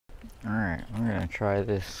Alright, we're gonna try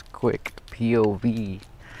this quick POV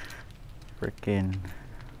freaking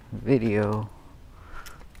video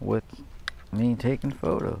with me taking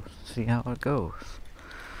photos. See how it goes.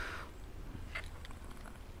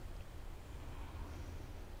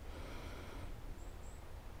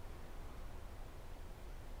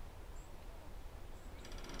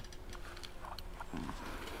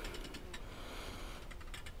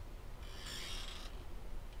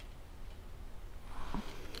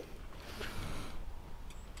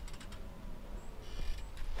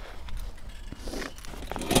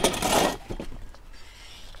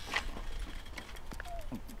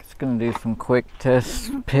 Gonna do some quick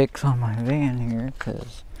test pics on my van here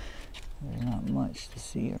because there's not much to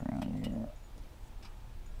see around here.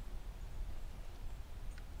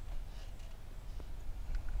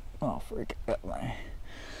 Oh freak, I got my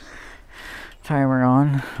timer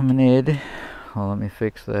on. I'm an id. Well, let me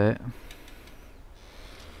fix that.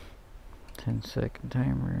 10-second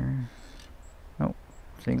timer. Oh,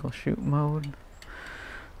 single shoot mode.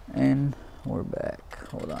 And we're back.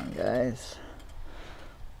 Hold on, guys.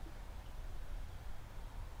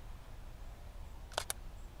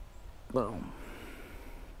 Boom.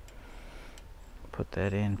 Put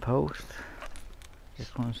that in post.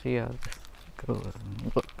 Just want to see how this goes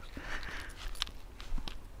and looks.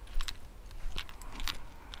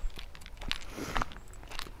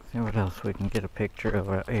 See what else we can get a picture of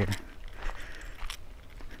out here.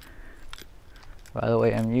 By the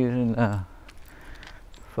way, I'm using the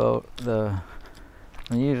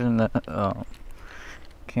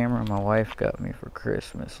camera my wife got me for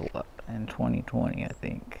Christmas a lot in 2020, I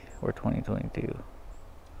think, or 2022.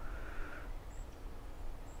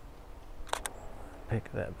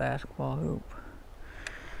 Pick that basketball hoop.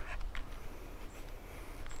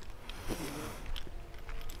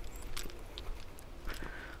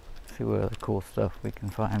 See what other cool stuff we can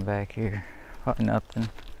find back here. Probably nothing.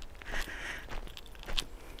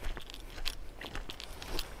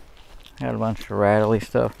 Got a bunch of rattly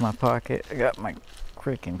stuff in my pocket. I got my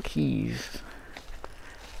freaking keys.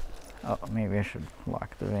 Oh, maybe I should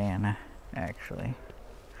lock the van, actually.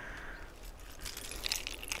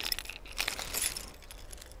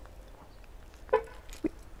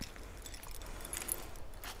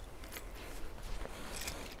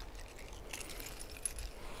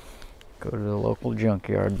 Go to the local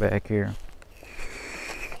junkyard back here.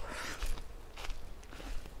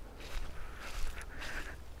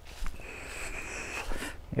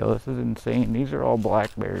 Yo, this is insane. These are all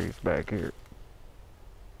blackberries back here.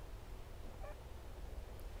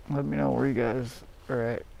 Let me know where you guys are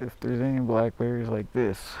at, if there's any blackberries like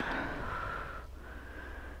this.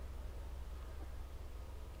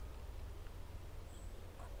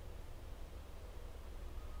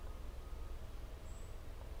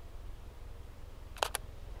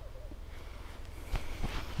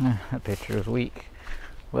 That picture is weak,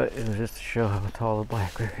 but it was just to show how tall the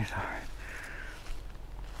blackberries are.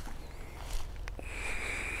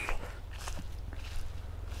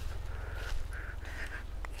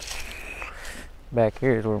 Back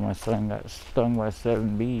here is where my son got stung by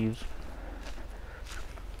 7 bees.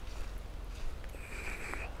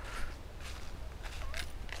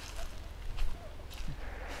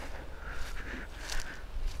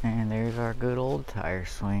 And there's our good old tire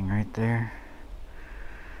swing right there.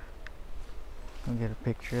 We'll get a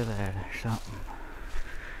picture of that or something.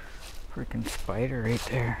 Freaking spider right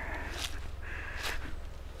there.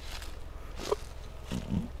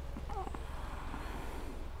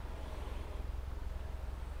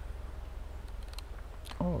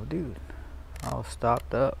 Oh, dude. All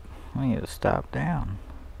stopped up. I need to stop down.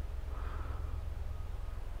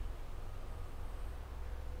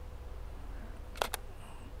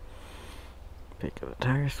 Pick up a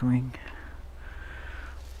tire swing.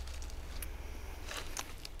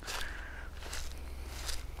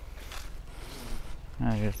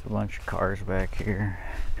 Just a bunch of cars back here.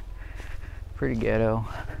 Pretty ghetto.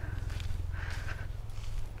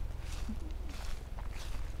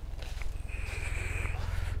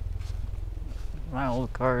 My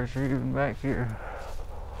old cars are even back here.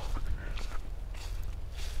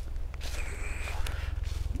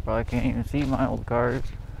 Probably can't even see my old cars.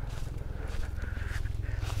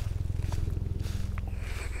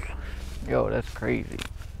 Yo, that's crazy.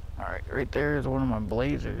 Alright, right there is one of my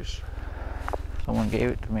Blazers. Someone gave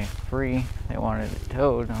it to me for free. They wanted it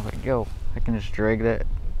towed, and I was like, yo, I can just drag that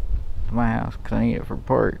to my house because I need it for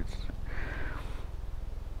parts.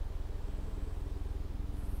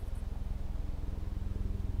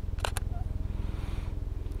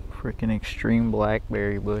 Freaking extreme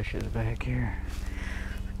blackberry bushes back here.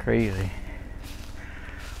 Crazy.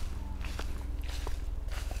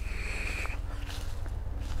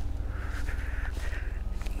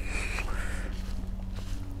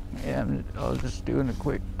 I was just doing a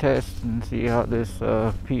quick test and see how this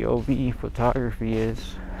POV photography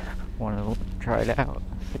is. Want to try it out,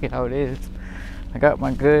 see how it is. I got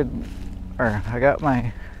my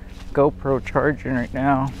GoPro charging right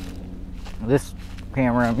now. This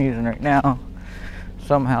camera I'm using right now,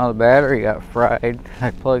 somehow the battery got fried. I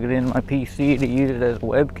plugged it in my PC to use it as a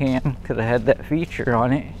webcam because I had that feature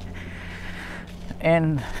on it.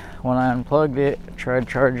 And when I unplugged it, I tried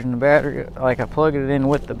charging the battery, like I plugged it in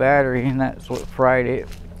with the battery, and that's what fried it.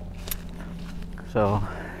 So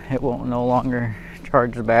it won't no longer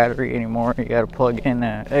charge the battery anymore. You gotta plug in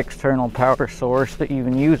an external power source to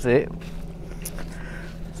even use it.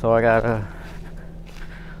 So I got a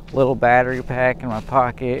little battery pack in my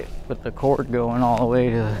pocket with the cord going all the way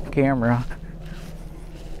to the camera.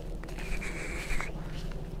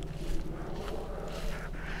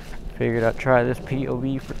 Figured I'd try this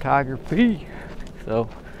POV photography. So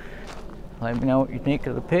let me know what you think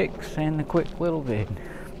of the pics and the quick little vid.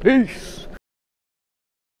 Peace.